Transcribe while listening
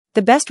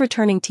The best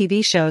returning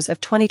TV shows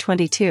of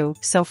 2022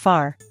 so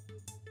far.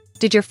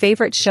 Did your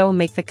favorite show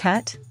make the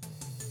cut?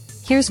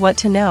 Here's what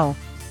to know.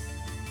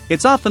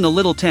 It's often a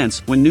little tense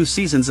when new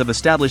seasons of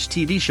established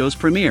TV shows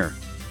premiere.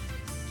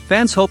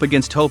 Fans hope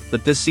against hope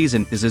that this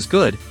season is as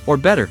good, or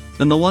better,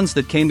 than the ones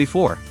that came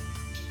before.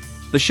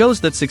 The shows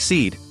that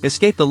succeed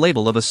escape the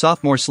label of a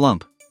sophomore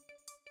slump.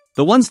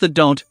 The ones that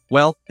don't,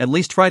 well, at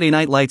least Friday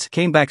Night Lights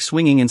came back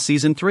swinging in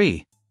Season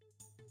 3.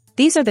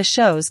 These are the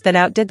shows that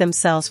outdid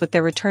themselves with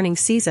their returning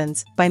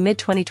seasons by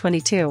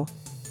mid-2022.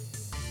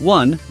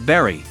 1.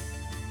 Barry.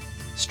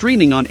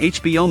 Streaming on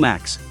HBO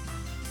Max.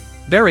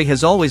 Barry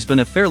has always been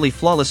a fairly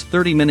flawless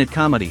 30-minute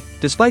comedy,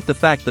 despite the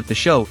fact that the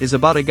show is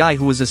about a guy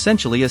who is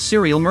essentially a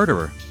serial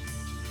murderer.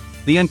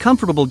 The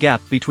uncomfortable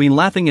gap between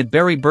laughing at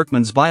Barry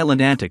Berkman's violent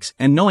antics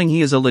and knowing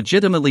he is a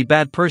legitimately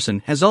bad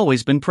person has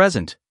always been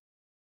present.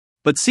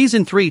 But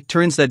Season 3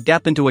 turns that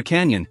gap into a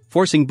canyon,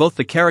 forcing both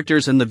the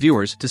characters and the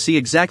viewers to see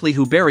exactly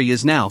who Barry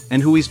is now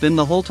and who he's been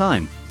the whole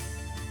time.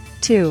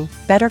 2.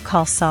 Better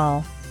Call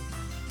Saul.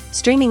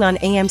 Streaming on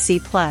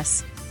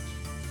AMC+.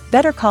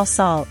 Better Call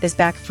Saul is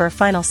back for a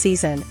final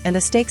season, and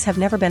the stakes have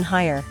never been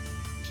higher.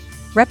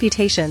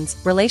 Reputations,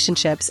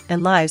 relationships,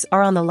 and lives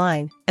are on the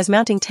line, as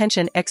mounting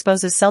tension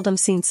exposes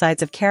seldom-seen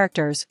sides of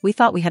characters we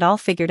thought we had all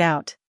figured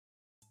out.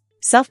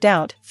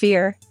 Self-doubt,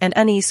 fear, and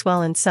unease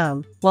swell in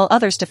some, while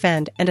others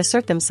defend and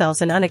assert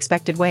themselves in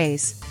unexpected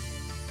ways.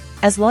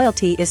 As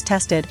loyalty is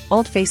tested,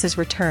 old faces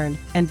return,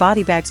 and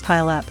body bags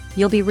pile up,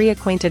 you'll be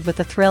reacquainted with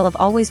the thrill of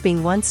always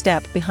being one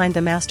step behind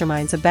the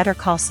masterminds of Better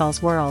Call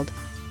Saul's world.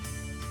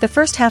 The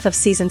first half of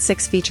Season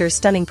 6 features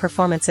stunning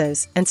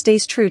performances and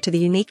stays true to the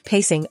unique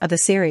pacing of the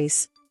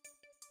series.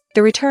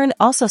 The return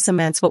also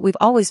cements what we've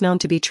always known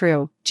to be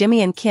true: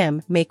 Jimmy and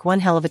Kim make one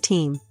hell of a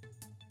team.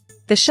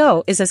 The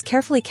show is as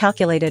carefully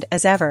calculated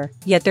as ever,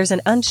 yet there's an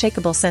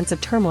unshakable sense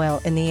of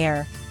turmoil in the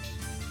air.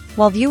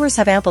 While viewers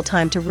have ample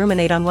time to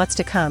ruminate on what's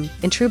to come,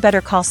 in true Better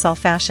Call Saul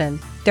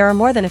fashion, there are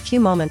more than a few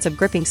moments of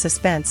gripping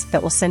suspense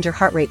that will send your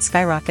heart rate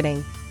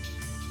skyrocketing.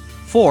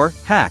 4.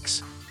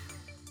 Hacks.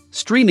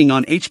 Streaming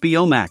on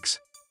HBO Max.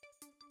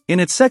 In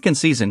its second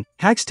season,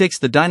 Hacks takes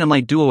the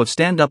dynamite duo of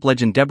stand-up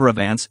legend Deborah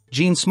Vance,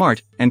 Gene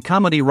Smart, and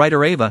comedy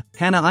writer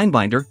Hannah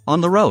Einbinder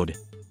on the road.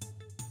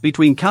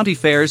 Between county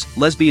fairs,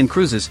 lesbian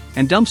cruises,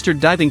 and dumpster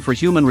diving for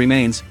human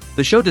remains,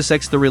 the show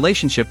dissects the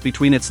relationship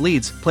between its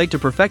leads, played to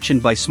perfection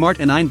by Smart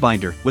and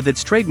Einbinder, with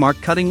its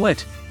trademark cutting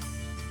wit.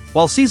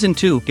 While Season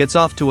 2 gets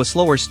off to a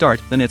slower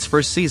start than its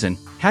first season,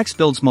 Hacks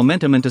builds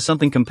momentum into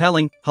something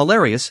compelling,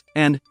 hilarious,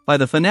 and, by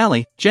the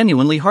finale,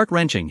 genuinely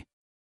heart-wrenching.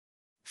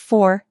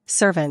 4.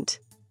 Servant.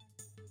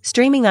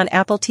 Streaming on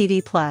Apple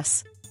TV+.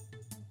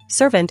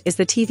 Servant is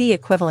the TV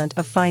equivalent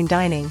of fine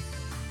dining.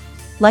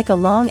 Like a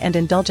long and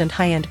indulgent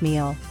high-end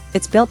meal,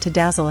 it's built to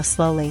dazzle us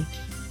slowly.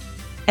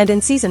 And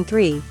in Season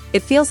 3,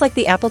 it feels like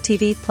the Apple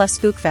TV Plus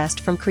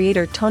spookfest from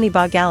creator Tony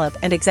Baugh Gallup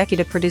and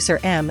executive producer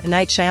M.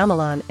 Night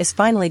Shyamalan is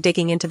finally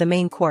digging into the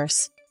main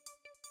course.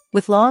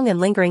 With long and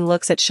lingering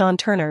looks at Sean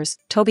Turner's,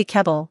 Toby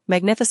Kebbell,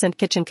 magnificent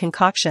kitchen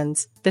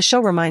concoctions, the show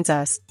reminds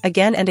us,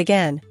 again and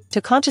again, to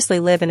consciously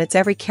live in its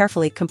every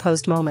carefully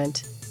composed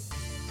moment.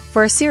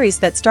 For a series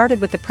that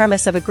started with the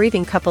premise of a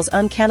grieving couple's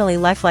uncannily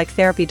lifelike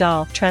therapy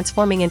doll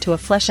transforming into a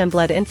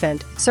flesh-and-blood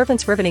infant,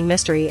 Servant's riveting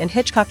mystery and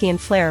Hitchcockian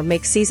flair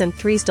make Season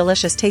 3's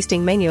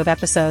delicious-tasting menu of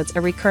episodes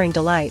a recurring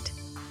delight.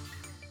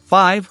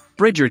 5.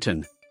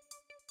 Bridgerton.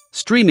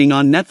 Streaming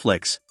on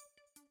Netflix.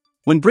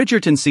 When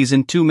Bridgerton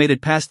Season 2 made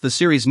it past the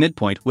series'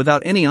 midpoint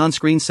without any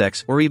on-screen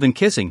sex or even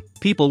kissing,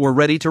 people were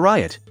ready to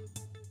riot.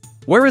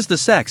 Where is the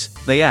sex,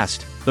 they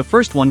asked. The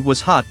first one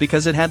was hot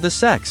because it had the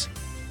sex.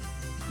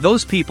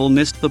 Those people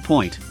missed the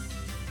point.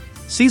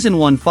 Season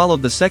 1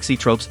 followed the sexy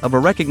tropes of a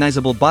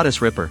recognizable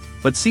bodice ripper,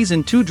 but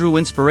Season 2 drew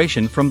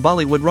inspiration from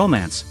Bollywood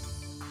romance.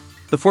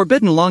 The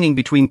forbidden longing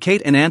between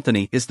Kate and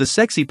Anthony is the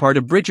sexy part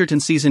of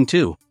Bridgerton Season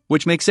 2,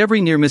 which makes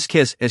every near-miss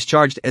kiss as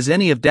charged as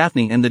any of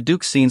Daphne and the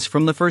Duke's scenes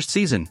from the first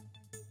season.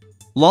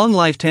 Long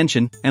live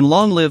tension, and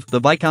long live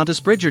the Viscountess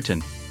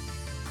Bridgerton.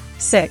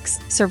 6.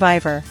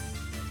 Survivor.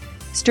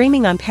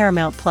 Streaming on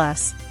Paramount+.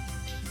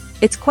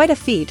 It's quite a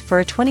feat for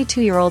a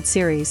 22-year-old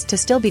series to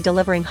still be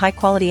delivering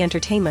high-quality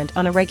entertainment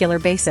on a regular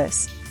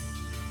basis.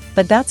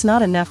 But that's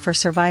not enough for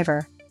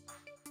Survivor.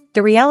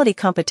 The reality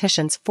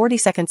competition's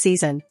 42nd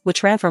season,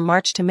 which ran from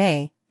March to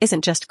May,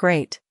 isn't just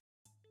great.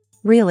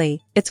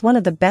 Really, it's one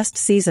of the best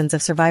seasons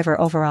of Survivor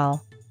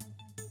overall.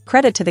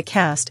 Credit to the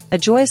cast, a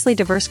joyously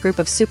diverse group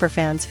of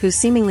superfans whose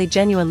seemingly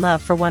genuine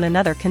love for one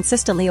another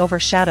consistently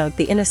overshadowed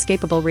the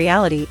inescapable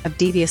reality of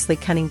deviously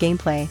cunning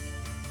gameplay.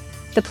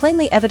 The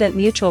plainly evident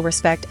mutual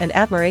respect and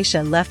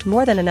admiration left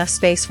more than enough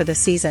space for the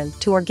season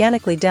to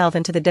organically delve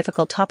into the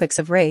difficult topics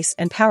of race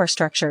and power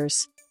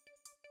structures.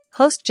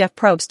 Host Jeff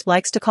Probst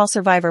likes to call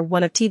Survivor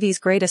one of TV's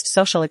greatest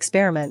social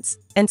experiments,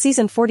 and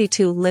Season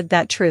 42 lived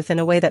that truth in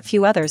a way that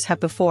few others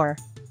have before.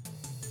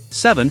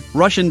 7.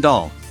 Russian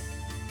Doll.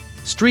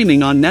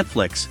 Streaming on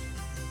Netflix.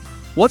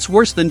 What's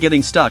worse than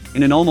getting stuck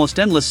in an almost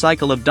endless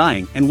cycle of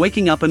dying and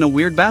waking up in a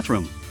weird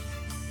bathroom?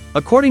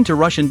 According to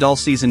Russian Doll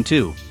Season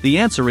 2, the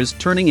answer is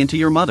turning into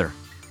your mother.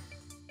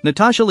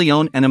 Natasha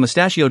Lyonne and a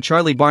mustachioed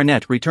Charlie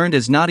Barnett returned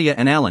as Nadia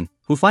and Alan,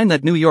 who find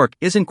that New York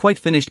isn't quite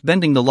finished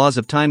bending the laws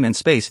of time and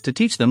space to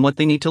teach them what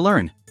they need to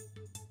learn.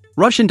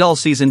 Russian Doll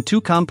Season 2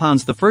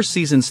 compounds the first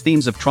season's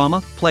themes of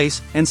trauma,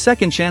 place, and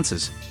second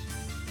chances.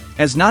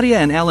 As Nadia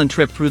and Alan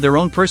trip through their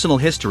own personal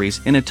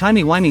histories in a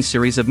timey-wimey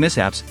series of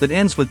mishaps that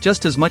ends with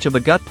just as much of a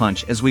gut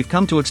punch as we've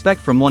come to expect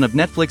from one of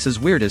Netflix's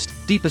weirdest,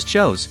 deepest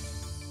shows.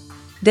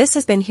 This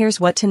has been Here's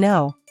What to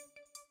Know.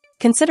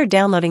 Consider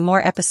downloading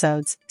more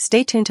episodes,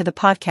 stay tuned to the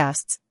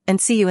podcasts, and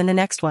see you in the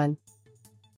next one.